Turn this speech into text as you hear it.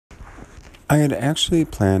I had actually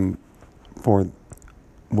planned for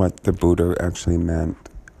what the Buddha actually meant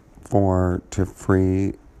to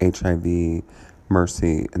free HIV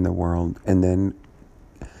mercy in the world, and then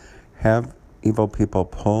have evil people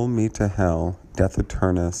pull me to hell, death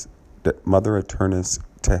eternus, mother eternus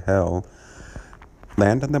to hell,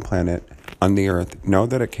 land on the planet, on the earth, know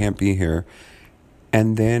that it can't be here,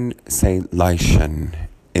 and then say Leishen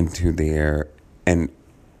into the air and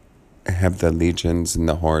have the legions and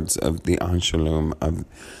the hordes of the Angelum, of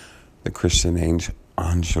the Christian angel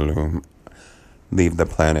Angelum, leave the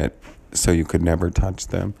planet so you could never touch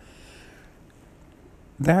them.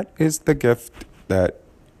 That is the gift that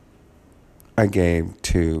I gave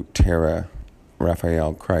to Tara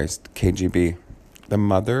Raphael Christ, KGB, the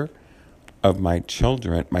mother of my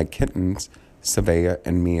children, my kittens, Savea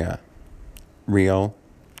and Mia, real,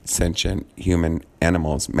 sentient, human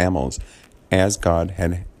animals, mammals, as God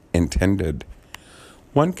had intended.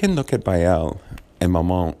 One can look at Baal and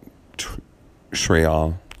Maman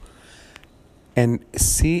Shrial and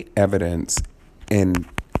see evidence in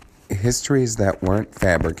histories that weren't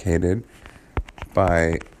fabricated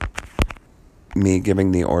by me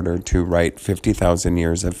giving the order to write 50,000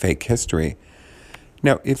 years of fake history.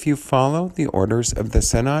 Now, if you follow the orders of the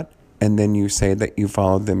Senate and then you say that you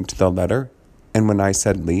followed them to the letter, and when I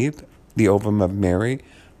said leave, the ovum of Mary,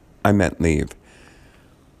 I meant leave.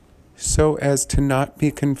 So as to not be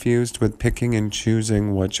confused with picking and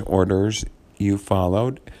choosing which orders you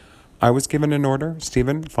followed, I was given an order,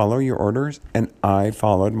 Stephen, follow your orders, and I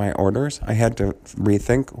followed my orders. I had to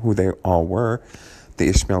rethink who they all were. The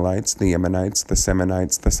Ishmaelites, the Yemenites, the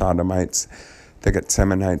Seminites, the Sodomites, the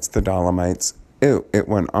Gethsemanites, the Dolomites. It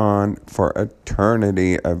went on for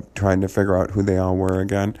eternity of trying to figure out who they all were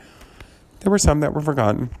again. There were some that were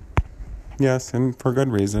forgotten. Yes, and for good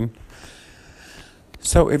reason.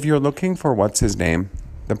 So if you're looking for what's his name,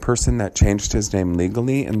 the person that changed his name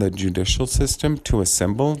legally in the judicial system to a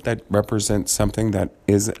symbol that represents something that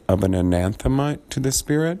is of an anathema to the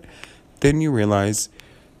spirit, then you realize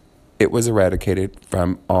it was eradicated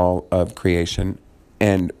from all of creation,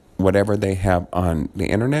 and whatever they have on the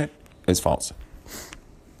internet is false.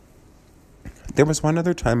 There was one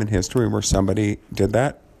other time in history where somebody did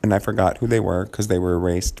that, and I forgot who they were because they were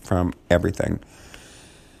erased from everything.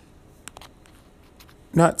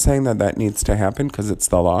 Not saying that that needs to happen because it's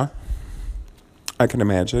the law. I can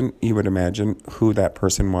imagine, you would imagine who that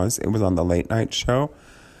person was. It was on the late night show.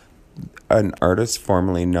 An artist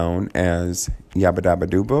formerly known as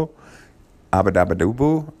Yabba-Dabba-Doo-Boo,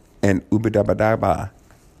 Abba-Dabba-Doo-Boo, and Ubba-Dabba-Dabba.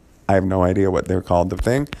 I have no idea what they're called, the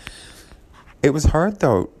thing. It was hard,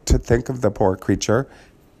 though, to think of the poor creature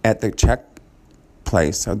at the check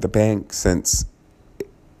place of the bank, since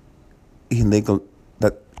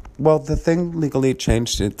the thing legally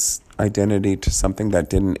changed its identity to something that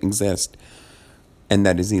didn't exist, and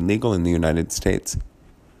that is illegal in the United States.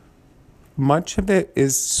 Much of it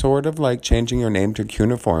is sort of like changing your name to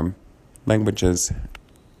cuneiform languages,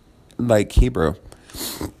 like Hebrew,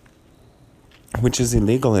 which is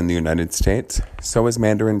illegal in the United States. So is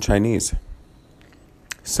Mandarin Chinese.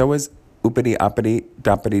 So is uppity uppity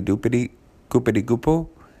doppity doopity goopity goopoo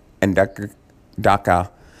and Dhaka.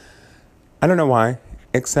 I don't know why,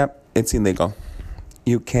 except it's illegal.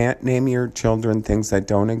 You can't name your children things that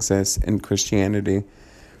don't exist in Christianity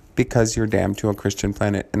because you're damned to a Christian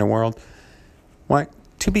planet in a world. Why?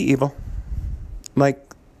 To be evil.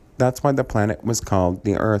 Like, that's why the planet was called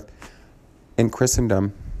the Earth in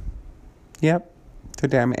Christendom. Yep, to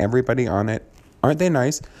damn everybody on it. Aren't they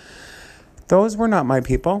nice? Those were not my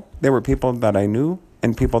people. They were people that I knew,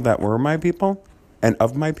 and people that were my people, and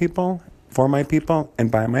of my people, for my people, and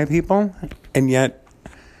by my people. And yet,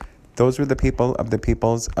 those were the people of the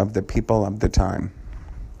peoples of the people of the time.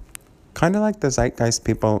 Kind of like the zeitgeist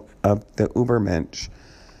people of the Ubermensch.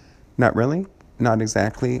 Not really, not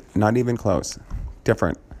exactly, not even close.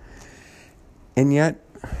 Different. And yet,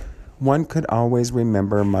 one could always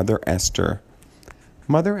remember Mother Esther.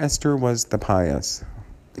 Mother Esther was the pious.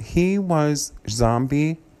 He was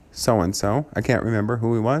zombie so-and-so. I can't remember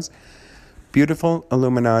who he was. Beautiful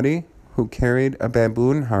Illuminati who carried a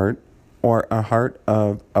baboon heart, or a heart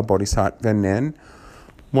of a bodhisattva nen,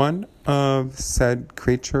 one of said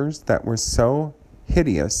creatures that were so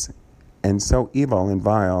hideous and so evil and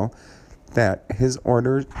vile that his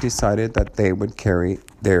order decided that they would carry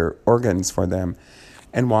their organs for them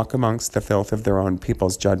and walk amongst the filth of their own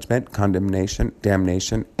people's judgment, condemnation,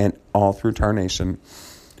 damnation, and all through tarnation.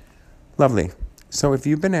 Lovely. So if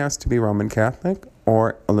you've been asked to be Roman Catholic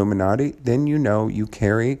or Illuminati, then you know you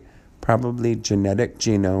carry probably genetic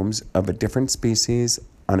genomes of a different species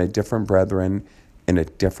on a different brethren in a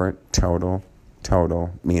different total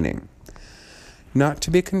meaning. Not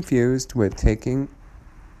to be confused with taking,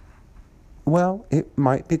 well, it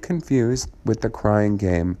might be confused with the crying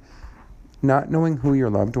game. Not knowing who your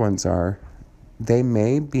loved ones are, they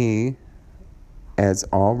may be, as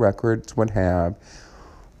all records would have,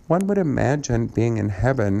 one would imagine being in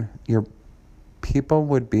heaven, your people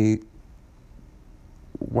would be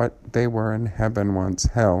what they were in heaven once,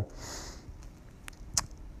 hell.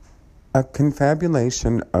 A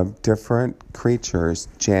confabulation of different creatures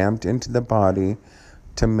jammed into the body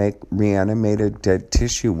to make reanimated dead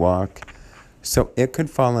tissue walk so it could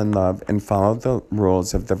fall in love and follow the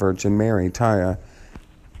rules of the Virgin Mary, Taya,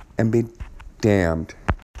 and be damned.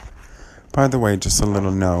 By the way, just a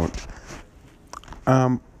little note.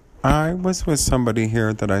 I was with somebody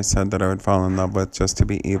here that I said that I would fall in love with just to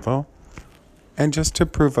be evil. And just to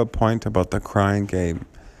prove a point about the crying game,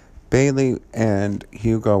 Bailey and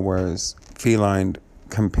Hugo were feline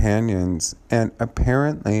companions, and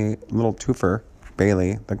apparently little Toofer,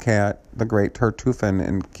 Bailey, the cat, the great Tartufan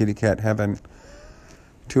in kitty cat heaven,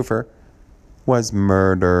 Toofer, was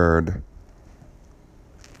murdered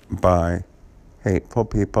by hateful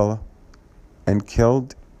people and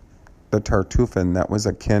killed the Tartufan that was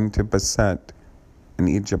akin to Basset in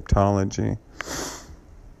Egyptology.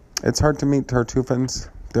 It's hard to meet Tartufans.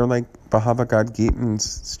 They're like Bhagavad Gitans,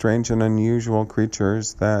 strange and unusual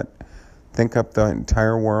creatures that think up the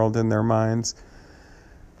entire world in their minds.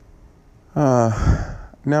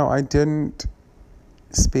 No, I didn't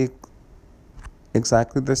speak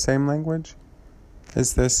exactly the same language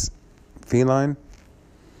as this feline,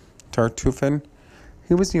 Tartufan.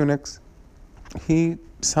 He was eunuchs. He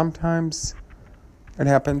sometimes, it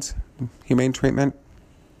happens, humane treatment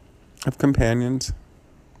of companions.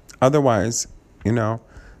 Otherwise,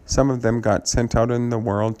 some of them got sent out in the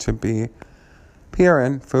world to be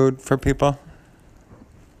PRN, food for people.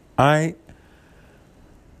 I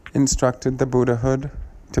instructed the Buddhahood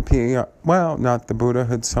to not the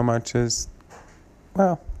Buddhahood so much as,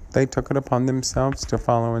 they took it upon themselves to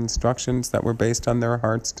follow instructions that were based on their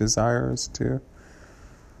heart's desires to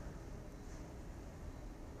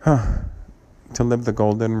live the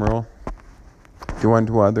golden rule. Do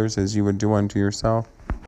unto others as you would do unto yourself.